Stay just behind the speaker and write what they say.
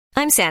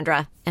I'm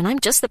Sandra, and I'm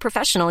just the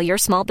professional your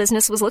small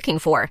business was looking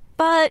for.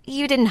 But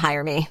you didn't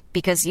hire me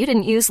because you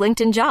didn't use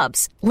LinkedIn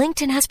Jobs.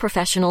 LinkedIn has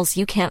professionals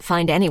you can't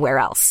find anywhere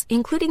else,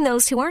 including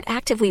those who aren't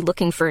actively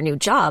looking for a new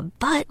job,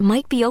 but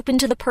might be open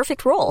to the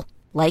perfect role,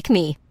 like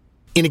me.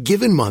 In a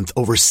given month,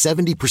 over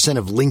 70%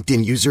 of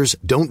LinkedIn users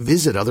don't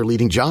visit other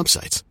leading job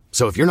sites.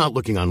 So if you're not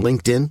looking on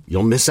LinkedIn,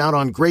 you'll miss out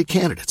on great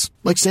candidates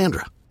like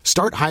Sandra.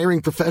 Start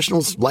hiring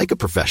professionals like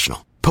a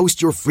professional.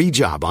 Post your free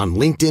job on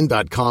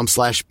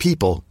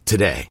linkedin.com/people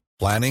today.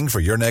 Planning for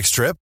your next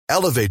trip?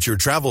 Elevate your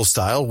travel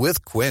style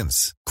with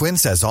Quince.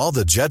 Quince has all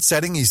the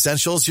jet-setting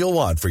essentials you'll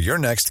want for your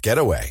next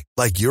getaway,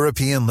 like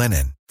European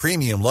linen,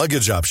 premium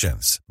luggage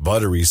options,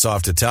 buttery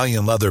soft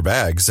Italian leather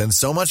bags, and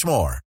so much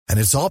more. And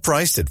it's all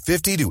priced at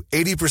 50 to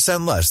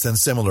 80% less than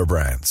similar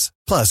brands.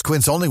 Plus,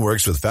 Quince only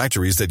works with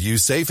factories that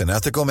use safe and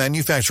ethical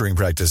manufacturing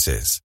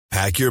practices.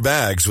 Pack your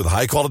bags with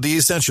high-quality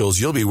essentials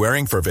you'll be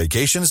wearing for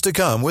vacations to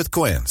come with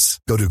Quince.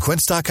 Go to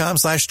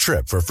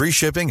quince.com/trip for free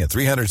shipping and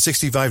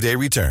 365-day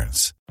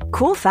returns.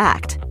 Cool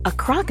fact, a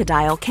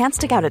crocodile can't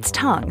stick out its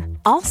tongue.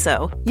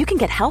 Also, you can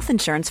get health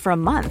insurance for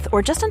a month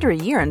or just under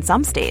a year in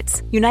some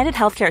states. United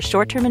Healthcare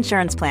short-term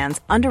insurance plans,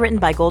 underwritten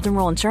by Golden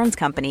Rule Insurance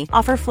Company,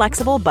 offer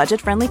flexible,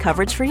 budget-friendly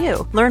coverage for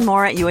you. Learn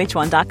more at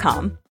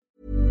uh1.com.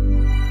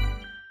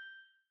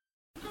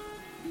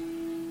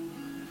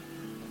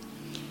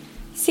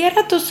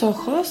 Cierra tus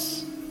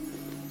ojos,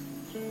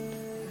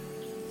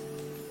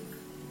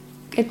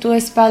 que tu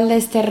espalda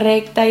esté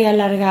recta y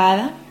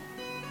alargada,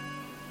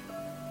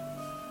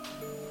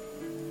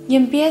 y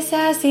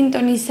empieza a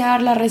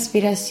sintonizar la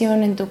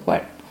respiración en tu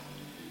cuerpo.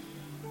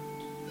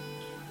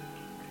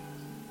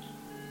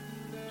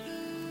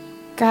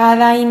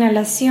 Cada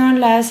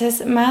inhalación la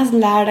haces más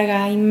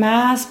larga y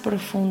más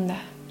profunda.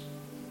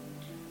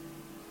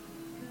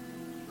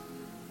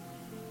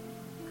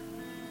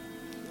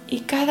 Y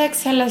cada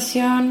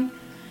exhalación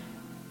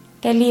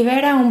te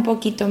libera un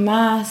poquito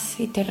más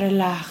y te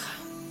relaja.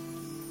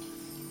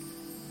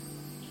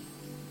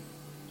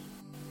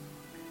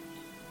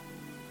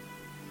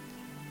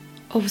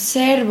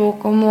 Observo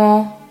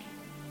cómo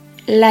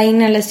la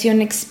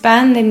inhalación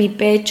expande mi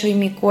pecho y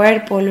mi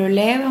cuerpo, lo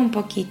eleva un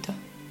poquito.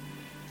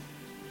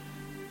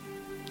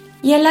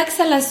 Y en la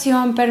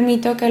exhalación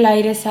permito que el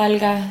aire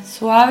salga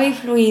suave y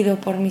fluido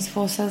por mis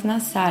fosas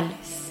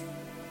nasales.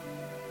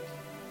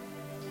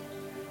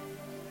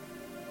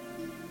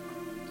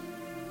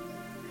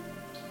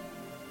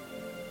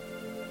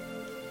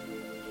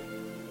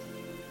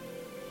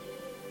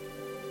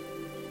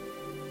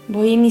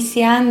 Voy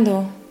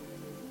iniciando,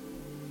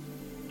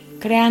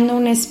 creando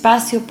un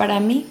espacio para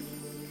mí,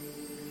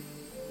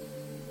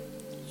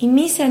 y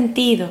mis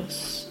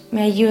sentidos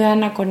me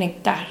ayudan a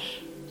conectar.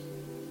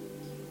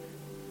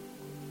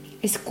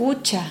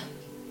 Escucha,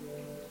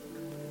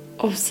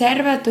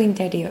 observa tu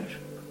interior,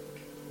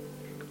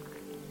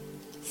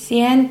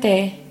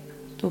 siente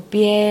tu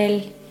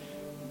piel,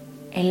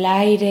 el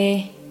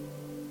aire,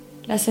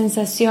 las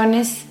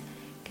sensaciones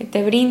que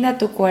te brinda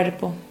tu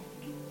cuerpo.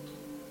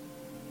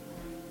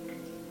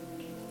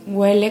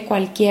 Huele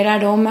cualquier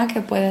aroma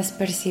que puedas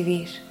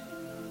percibir.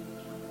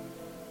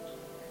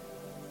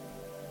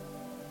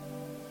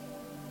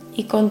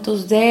 Y con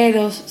tus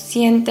dedos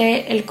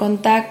siente el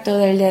contacto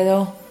del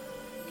dedo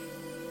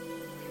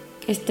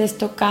que estés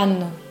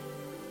tocando.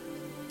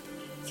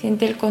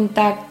 Siente el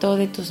contacto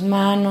de tus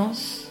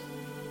manos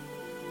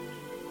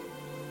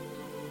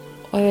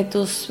o de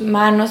tus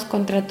manos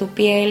contra tu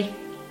piel.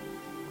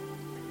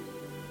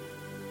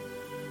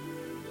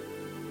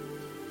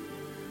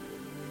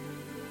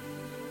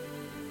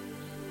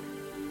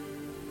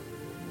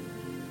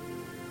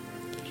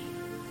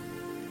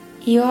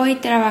 Y hoy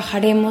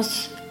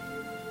trabajaremos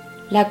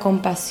la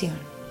compasión.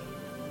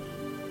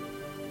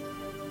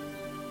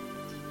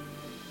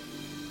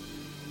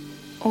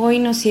 Hoy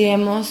nos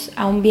iremos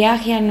a un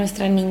viaje a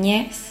nuestra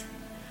niñez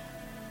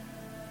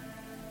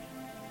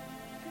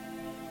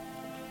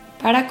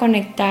para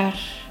conectar,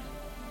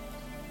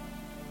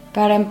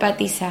 para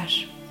empatizar.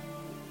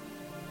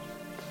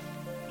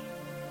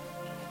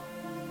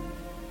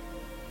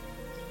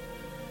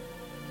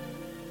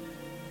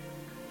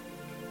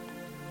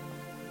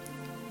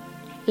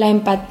 La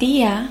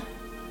empatía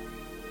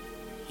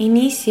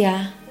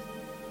inicia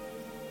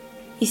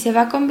y se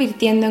va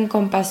convirtiendo en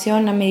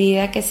compasión a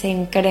medida que se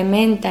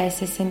incrementa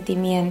ese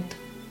sentimiento.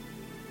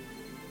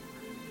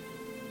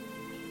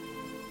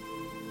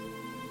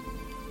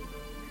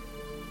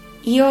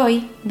 Y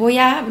hoy voy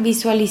a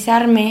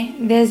visualizarme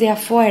desde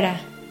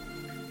afuera.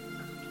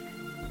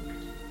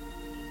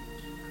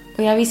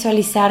 Voy a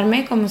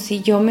visualizarme como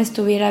si yo me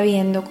estuviera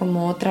viendo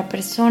como otra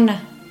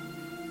persona.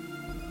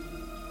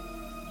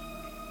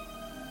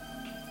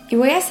 Y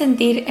voy a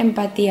sentir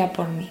empatía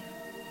por mí.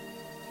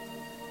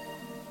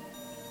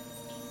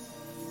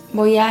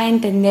 Voy a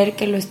entender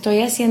que lo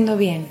estoy haciendo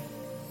bien,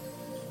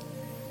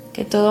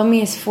 que todo mi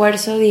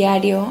esfuerzo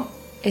diario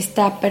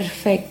está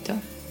perfecto.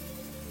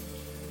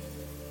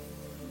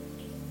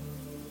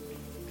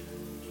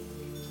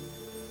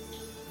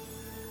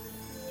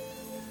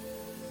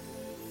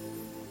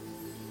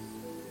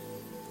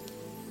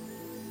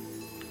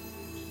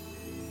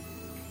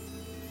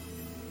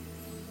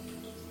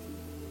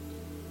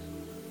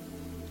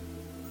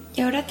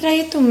 Y ahora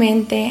trae a tu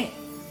mente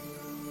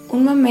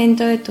un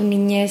momento de tu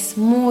niñez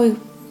muy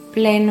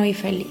pleno y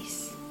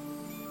feliz.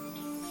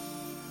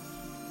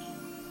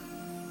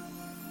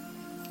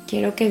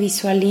 Quiero que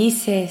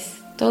visualices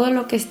todo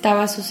lo que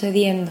estaba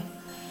sucediendo,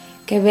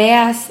 que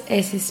veas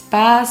ese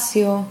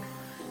espacio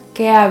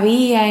que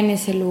había en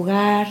ese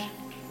lugar.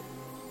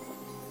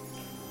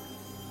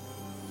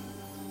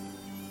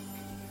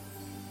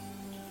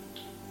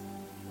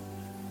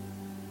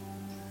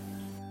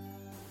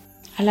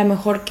 A lo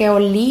mejor que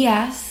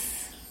olías,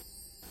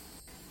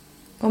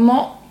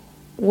 cómo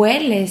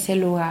huele ese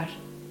lugar.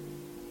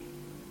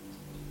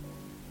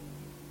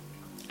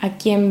 ¿A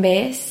quién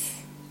ves?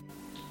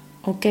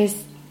 ¿O qué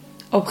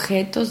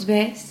objetos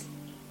ves?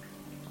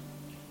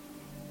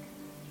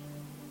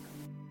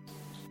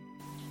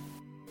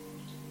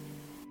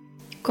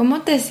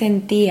 ¿Cómo te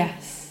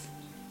sentías?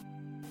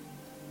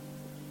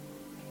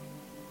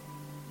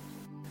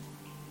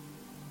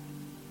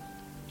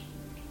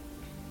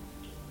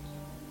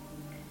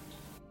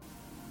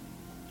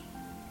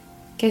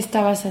 ¿Qué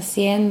estabas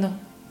haciendo?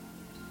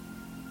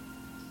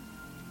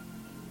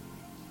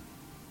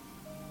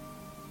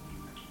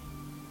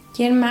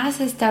 ¿Quién más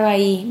estaba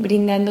ahí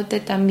brindándote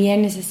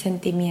también ese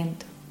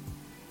sentimiento?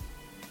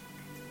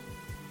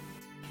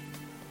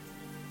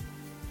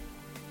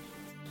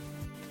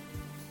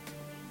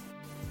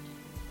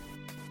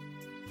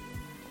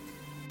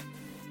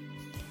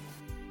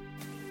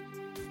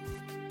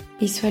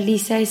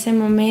 Visualiza ese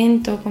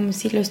momento como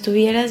si lo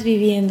estuvieras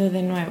viviendo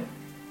de nuevo.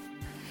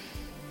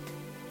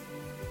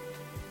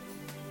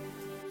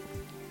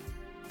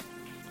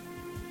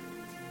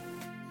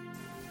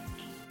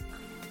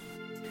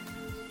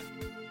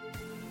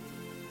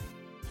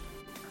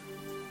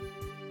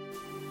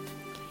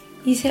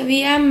 Y si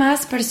había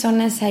más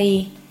personas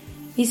ahí,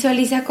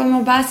 visualiza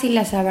cómo vas y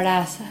las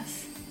abrazas.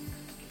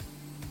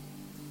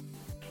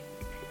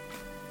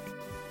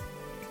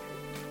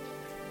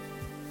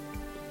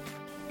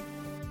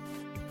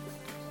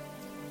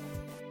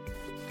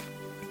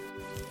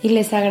 Y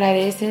les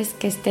agradeces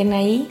que estén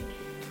ahí,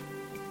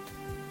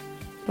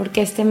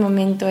 porque este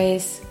momento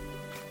es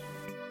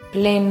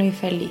pleno y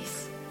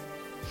feliz.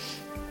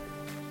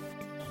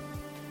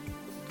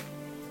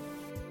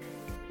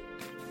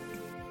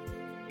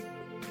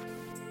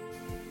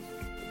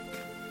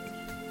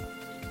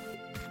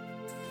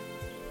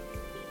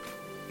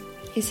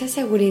 Esa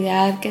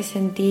seguridad que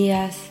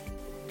sentías,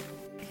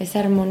 esa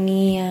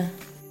armonía,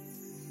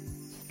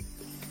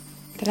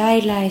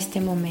 tráela a este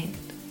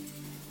momento.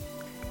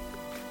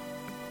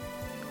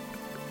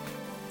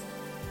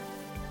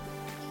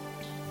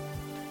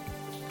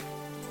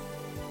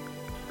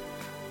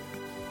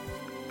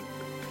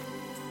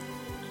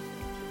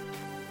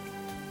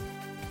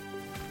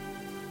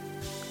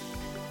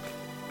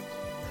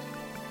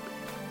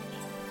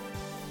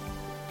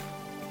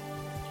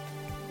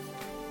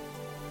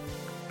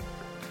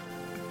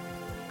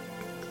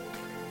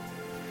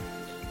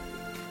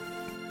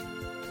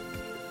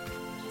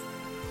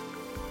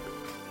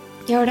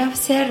 Y ahora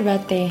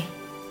obsérvate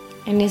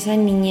en esa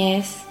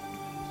niñez.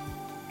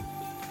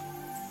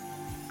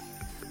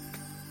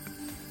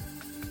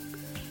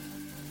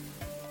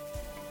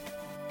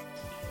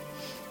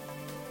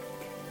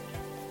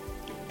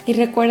 Y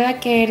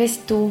recuerda que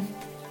eres tú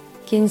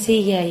quien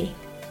sigue ahí.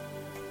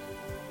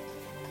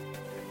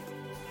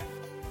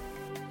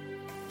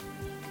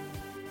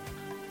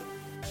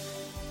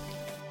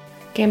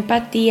 ¿Qué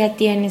empatía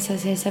tienes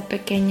hacia esa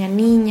pequeña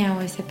niña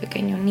o ese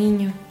pequeño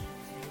niño?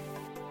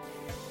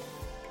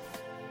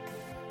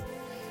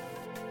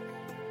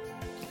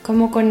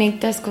 ¿Cómo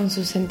conectas con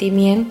sus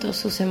sentimientos,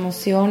 sus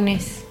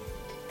emociones?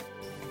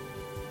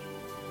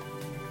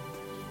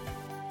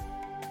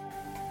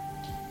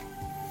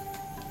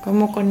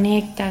 ¿Cómo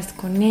conectas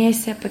con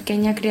esa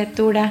pequeña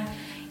criatura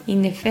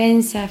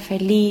indefensa,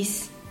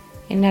 feliz,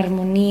 en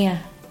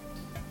armonía?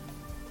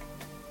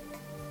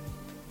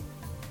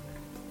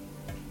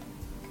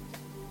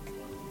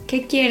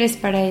 ¿Qué quieres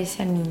para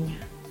esa niña?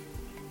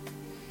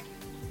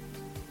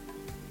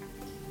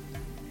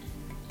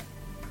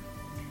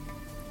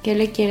 ¿Qué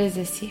le quieres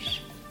decir?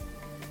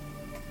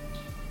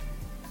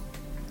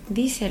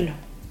 Díselo.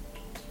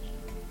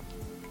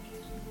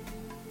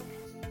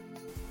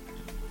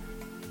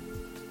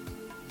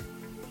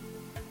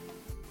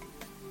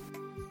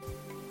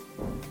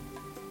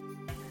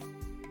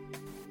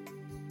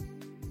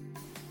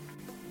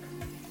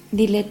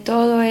 Dile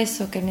todo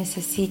eso que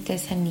necesita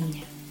esa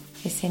niña,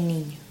 ese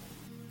niño.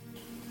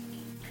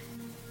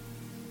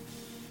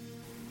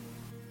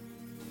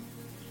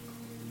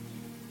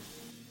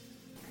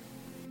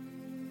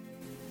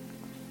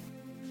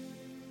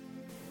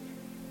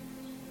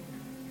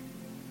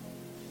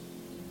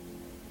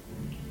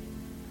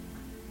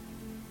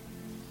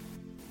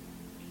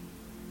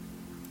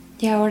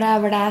 Y ahora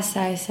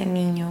abraza a ese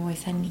niño o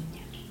esa niña.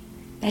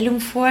 Dale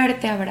un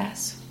fuerte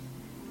abrazo.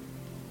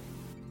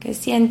 Que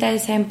sienta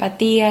esa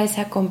empatía,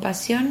 esa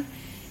compasión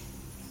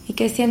y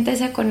que sienta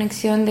esa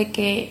conexión de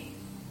que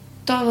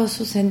todos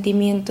sus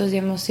sentimientos y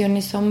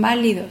emociones son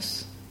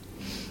válidos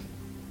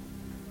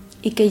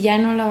y que ya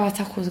no la vas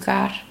a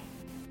juzgar,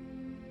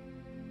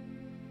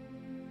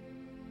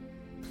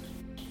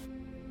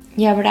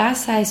 y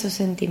abraza esos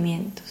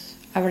sentimientos,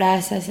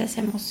 abraza esas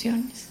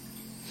emociones.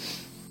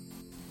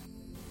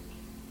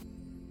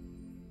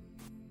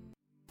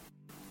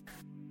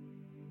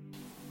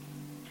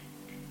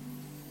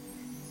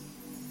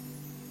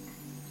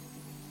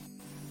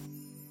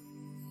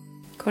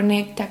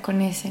 Conecta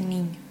con ese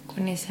niño,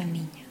 con esa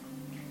niña.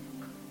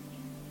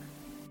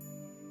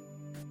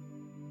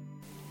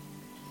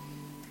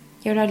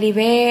 Y ahora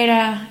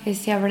libera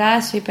ese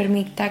abrazo y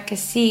permita que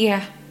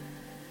siga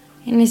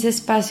en ese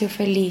espacio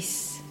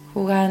feliz,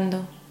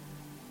 jugando,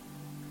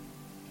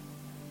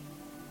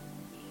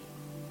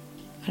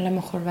 a lo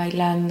mejor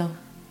bailando.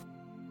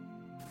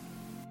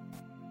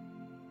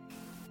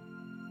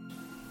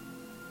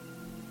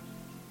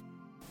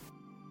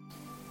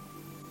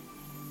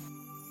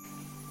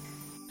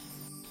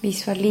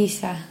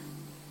 Visualiza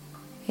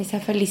esa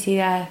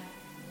felicidad.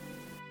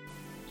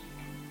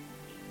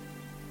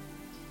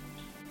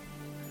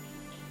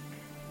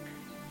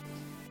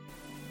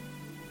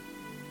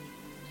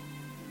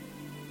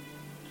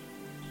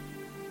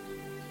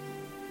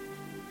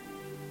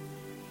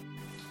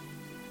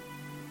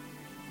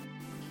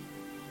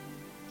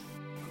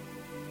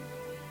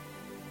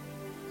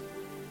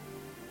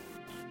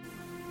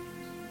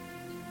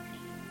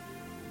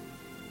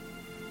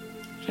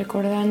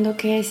 Recordando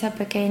que esa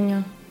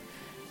pequeña,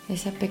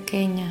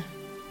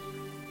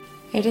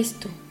 eres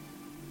tú,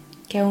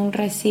 que aún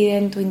reside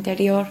en tu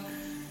interior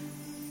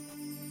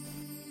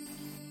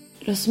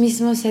los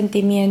mismos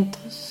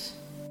sentimientos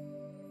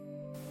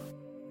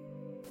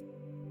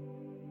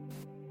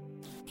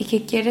y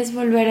que quieres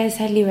volver a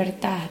esa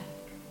libertad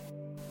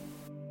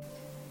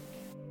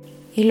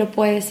y lo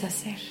puedes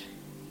hacer.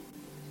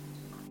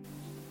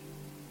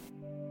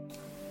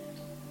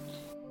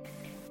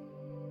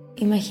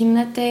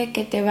 Imagínate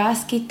que te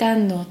vas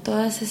quitando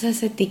todas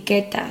esas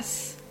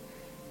etiquetas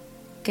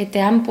que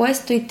te han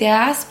puesto y te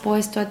has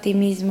puesto a ti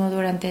mismo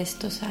durante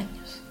estos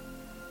años.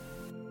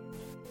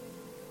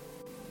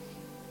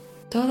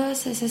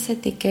 Todas esas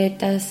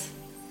etiquetas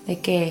de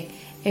que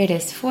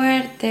eres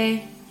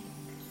fuerte,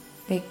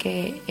 de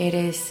que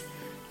eres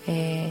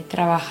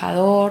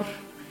trabajador,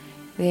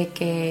 de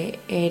que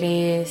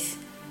eres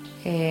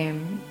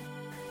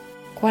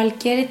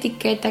cualquier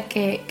etiqueta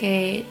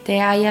que te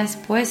hayas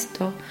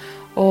puesto,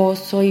 o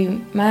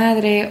soy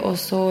madre, o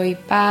soy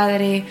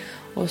padre,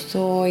 o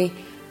soy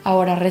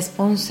ahora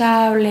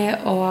responsable,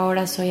 o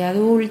ahora soy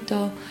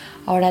adulto,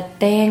 ahora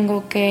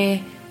tengo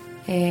que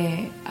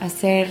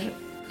hacer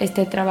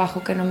este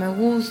trabajo que no me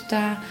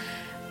gusta,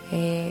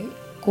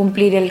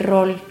 cumplir el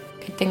rol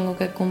que tengo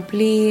que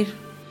cumplir.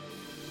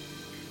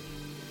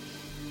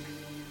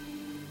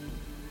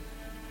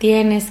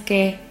 Tienes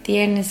que,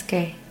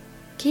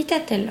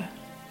 quítatelo.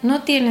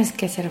 No tienes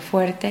que ser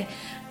fuerte,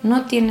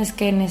 no tienes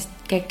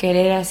que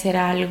querer hacer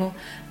algo,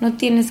 no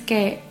tienes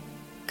que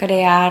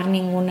crear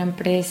ninguna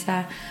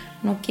empresa,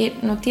 no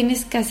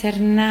tienes que hacer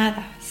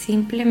nada,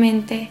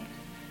 simplemente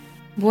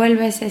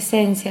vuelve a esa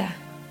esencia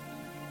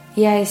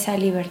y a esa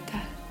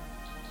libertad.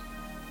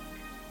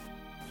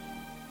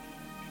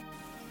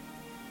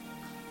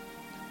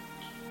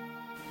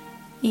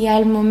 Y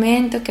al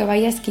momento que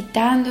vayas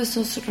quitando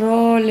esos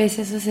roles,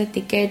 esas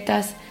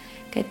etiquetas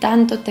que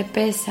tanto te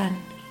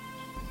pesan,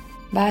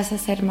 vas a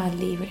ser más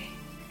libre.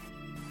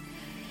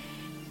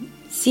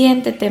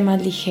 Siéntete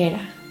más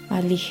ligera,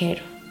 más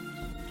ligero.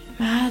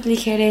 Más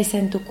ligereza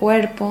en tu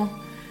cuerpo,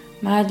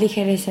 más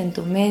ligereza en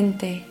tu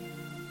mente,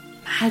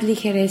 más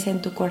ligereza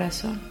en tu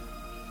corazón.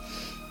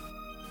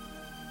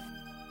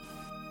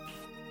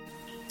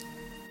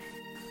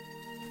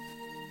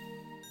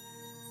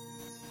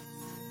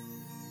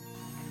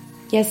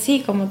 Y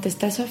así como te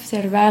estás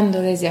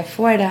observando desde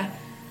afuera,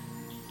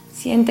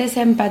 siente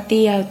esa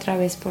empatía otra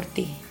vez por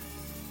ti.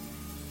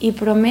 Y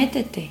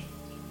prométete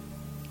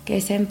que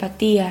esa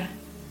empatía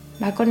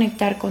va a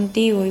conectar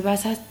contigo y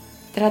vas a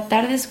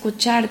tratar de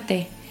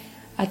escucharte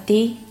a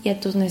ti y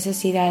a tus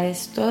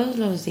necesidades todos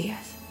los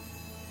días.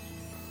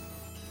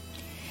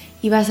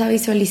 Y vas a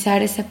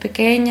visualizar esa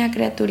pequeña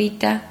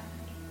criaturita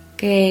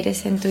que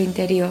eres en tu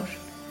interior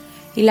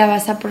y la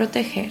vas a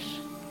proteger.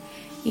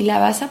 Y la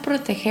vas a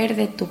proteger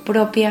de tu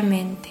propia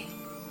mente,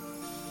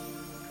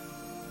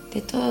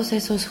 de todos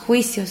esos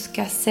juicios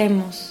que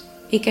hacemos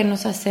y que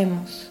nos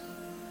hacemos.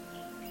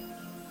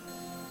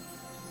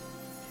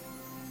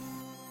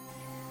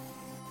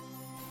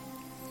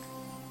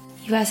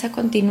 Y vas a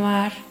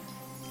continuar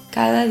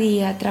cada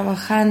día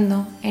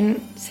trabajando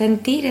en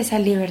sentir esa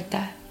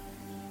libertad.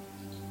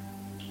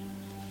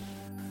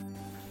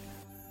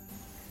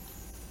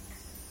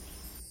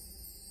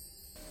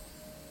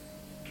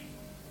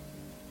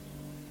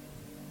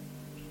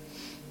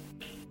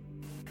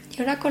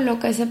 Y ahora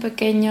coloca esa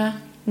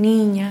pequeña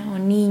niña o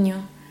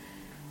niño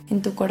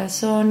en tu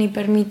corazón y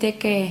permite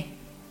que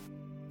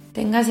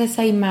tengas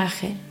esa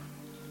imagen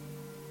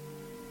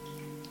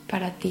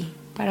para ti,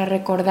 para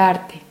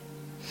recordarte.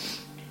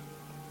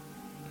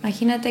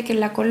 Imagínate que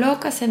la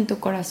colocas en tu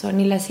corazón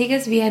y la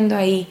sigues viendo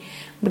ahí,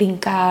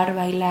 brincar,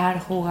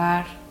 bailar,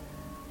 jugar,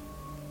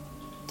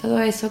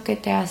 todo eso que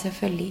te hace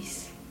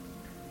feliz.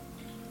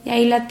 Y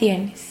ahí la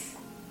tienes.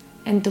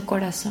 en tu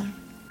corazón.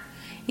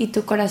 Y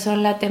tu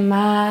corazón late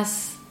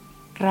más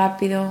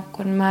rápido,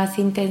 con más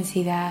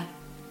intensidad.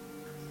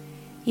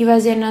 Y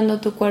vas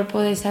llenando tu cuerpo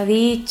de esa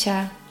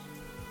dicha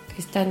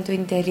que está en tu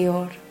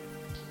interior.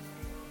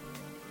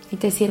 Y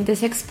te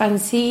sientes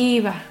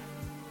expansiva,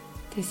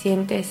 te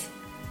sientes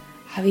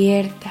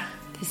abierta,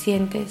 te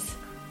sientes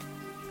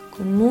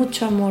con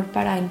mucho amor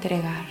para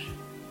entregar.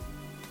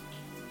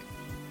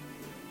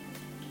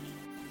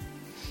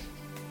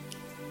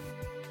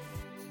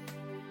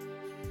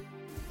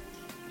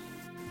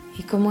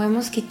 Y como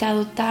hemos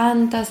quitado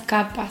tantas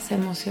capas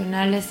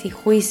emocionales y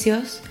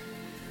juicios,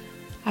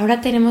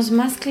 ahora tenemos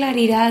más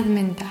claridad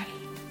mental.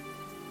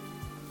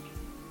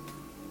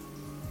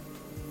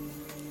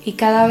 Y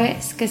cada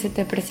vez que se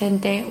te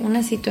presente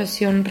una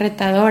situación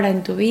retadora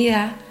en tu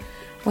vida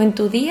o en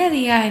tu día a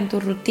día, en tu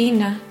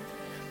rutina,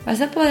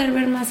 vas a poder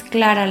ver más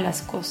claras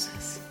las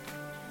cosas,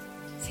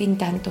 sin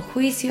tanto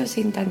juicio,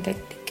 sin tanta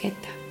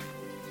etiqueta.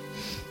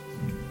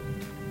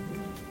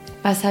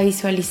 Vas a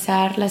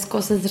visualizar las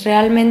cosas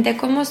realmente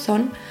como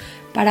son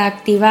para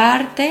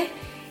activarte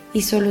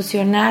y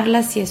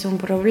solucionarlas si es un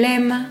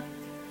problema,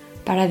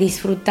 para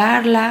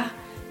disfrutarla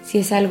si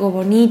es algo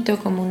bonito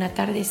como un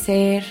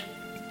atardecer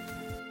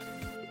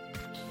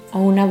o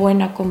una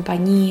buena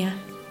compañía.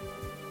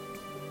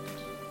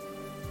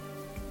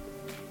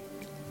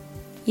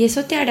 Y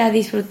eso te hará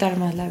disfrutar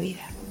más la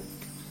vida.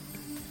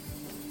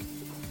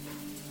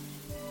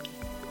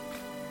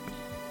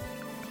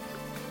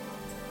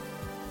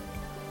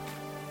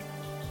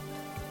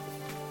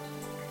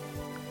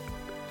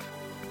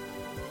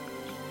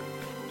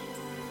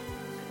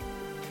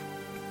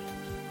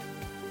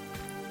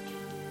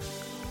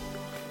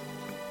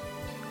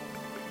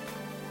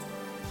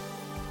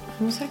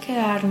 Vamos a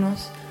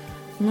quedarnos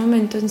un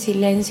momento en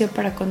silencio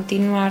para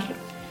continuar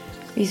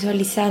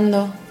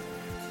visualizando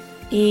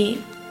y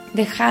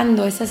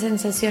dejando esas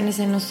sensaciones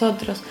en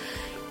nosotros.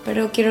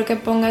 Pero quiero que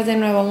pongas de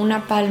nuevo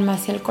una palma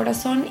hacia el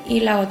corazón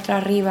y la otra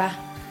arriba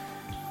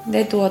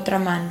de tu otra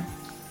mano.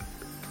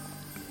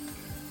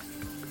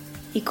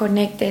 Y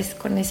conectes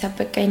con esa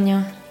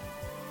pequeña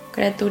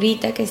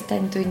criaturita que está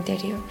en tu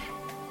interior.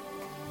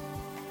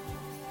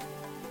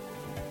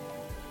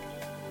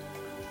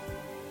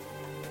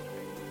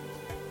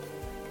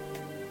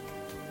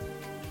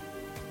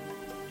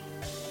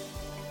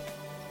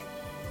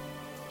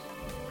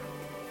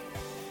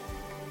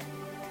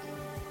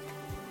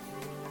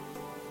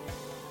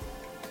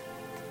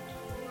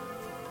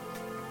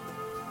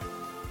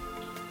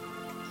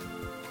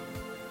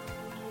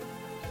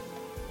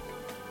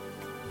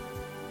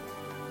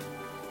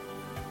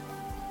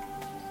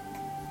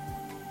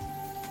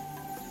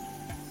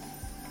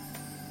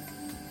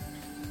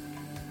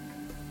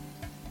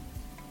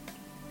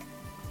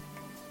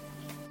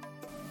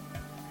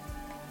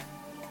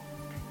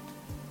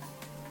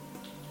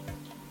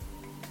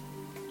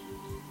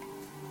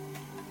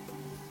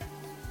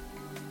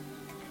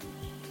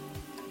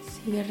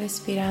 Sigue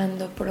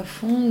respirando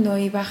profundo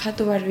y baja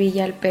tu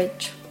barbilla al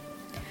pecho,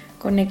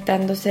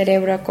 conectando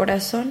cerebro a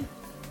corazón.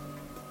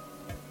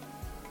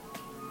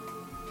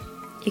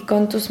 Y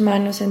con tus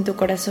manos en tu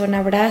corazón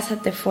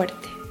abrázate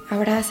fuerte,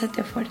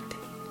 abrázate fuerte.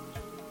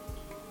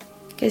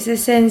 Que esa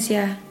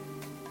esencia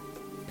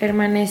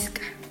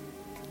permanezca,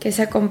 que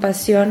esa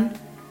compasión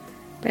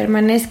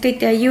permanezca y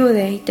te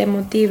ayude y te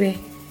motive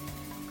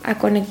a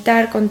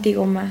conectar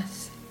contigo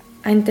más,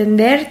 a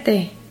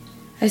entenderte,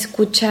 a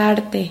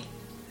escucharte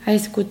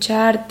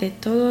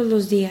todos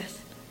los días.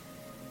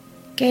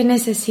 ¿Qué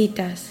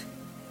necesitas?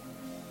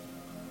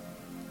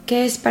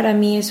 ¿Qué es para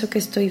mí eso que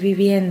estoy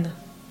viviendo?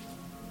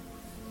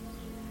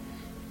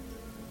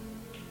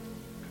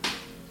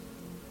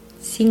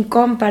 Sin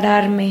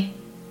compararme,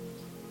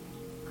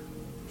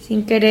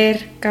 sin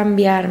querer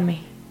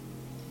cambiarme,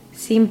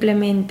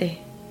 simplemente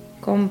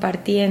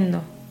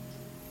compartiendo,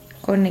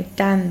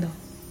 conectando,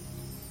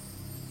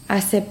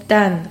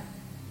 aceptando.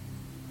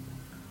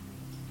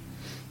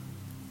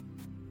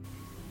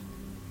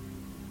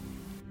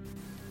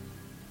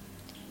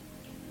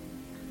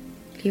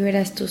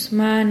 Liberas tus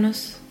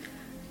manos,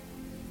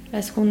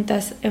 las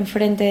juntas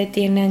enfrente de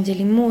ti en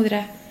Anjali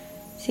Mudra.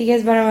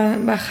 Sigues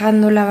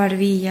bajando la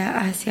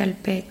barbilla hacia el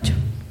pecho.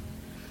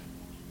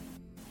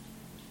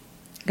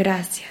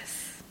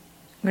 Gracias,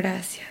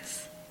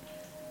 gracias,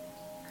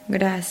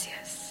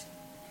 gracias.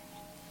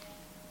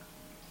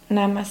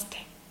 Namaste.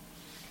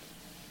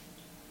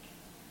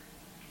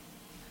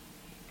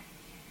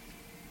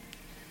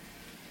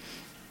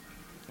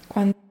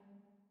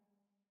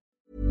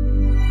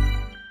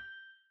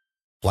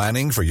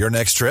 Planning for your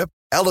next trip?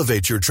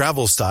 Elevate your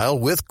travel style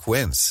with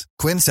Quince.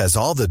 Quince has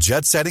all the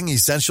jet-setting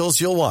essentials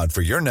you'll want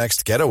for your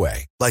next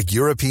getaway, like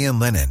European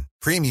linen,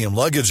 premium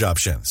luggage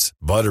options,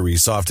 buttery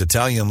soft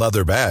Italian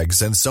leather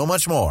bags, and so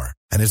much more.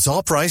 And it's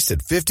all priced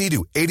at 50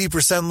 to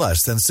 80%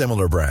 less than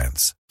similar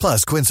brands.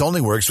 Plus, Quince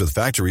only works with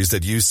factories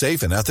that use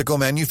safe and ethical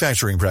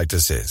manufacturing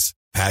practices.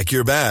 Pack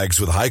your bags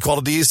with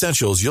high-quality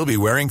essentials you'll be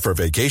wearing for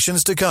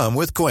vacations to come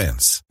with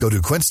Quince. Go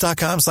to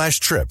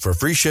quince.com/trip for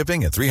free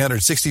shipping and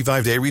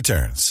 365-day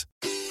returns.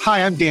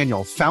 Hi, I'm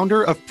Daniel,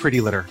 founder of Pretty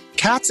Litter.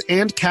 Cats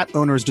and cat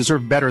owners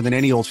deserve better than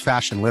any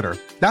old-fashioned litter.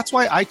 That's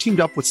why I teamed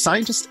up with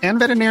scientists and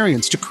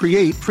veterinarians to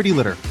create Pretty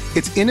Litter.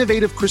 Its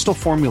innovative crystal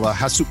formula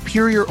has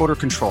superior odor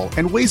control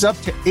and weighs up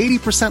to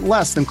 80%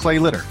 less than clay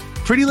litter.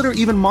 Pretty Litter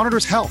even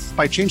monitors health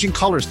by changing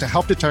colors to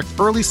help detect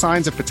early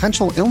signs of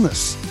potential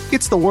illness.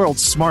 It's the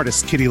world's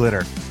smartest kitty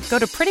litter. Go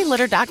to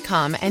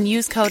prettylitter.com and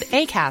use code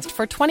ACAST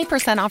for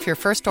 20% off your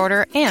first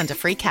order and a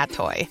free cat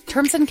toy.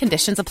 Terms and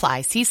conditions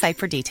apply. See site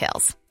for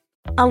details.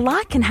 A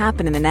lot can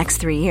happen in the next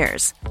 3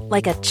 years.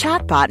 Like a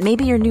chatbot may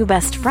be your new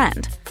best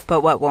friend.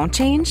 But what won't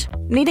change?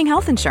 Needing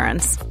health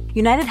insurance.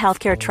 United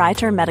Healthcare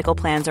Tri-Term Medical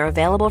Plans are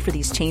available for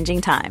these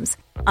changing times.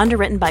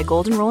 Underwritten by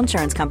Golden Rule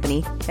Insurance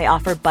Company, they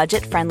offer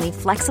budget-friendly,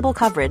 flexible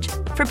coverage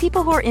for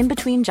people who are in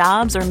between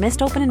jobs or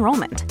missed open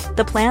enrollment.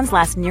 The plans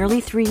last nearly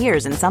 3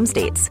 years in some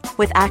states,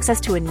 with access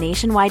to a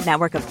nationwide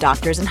network of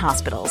doctors and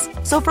hospitals.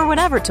 So for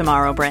whatever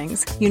tomorrow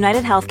brings,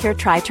 United Healthcare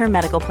Tri-Term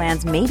Medical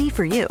Plans may be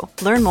for you.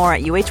 Learn more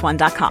at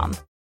uh1.com.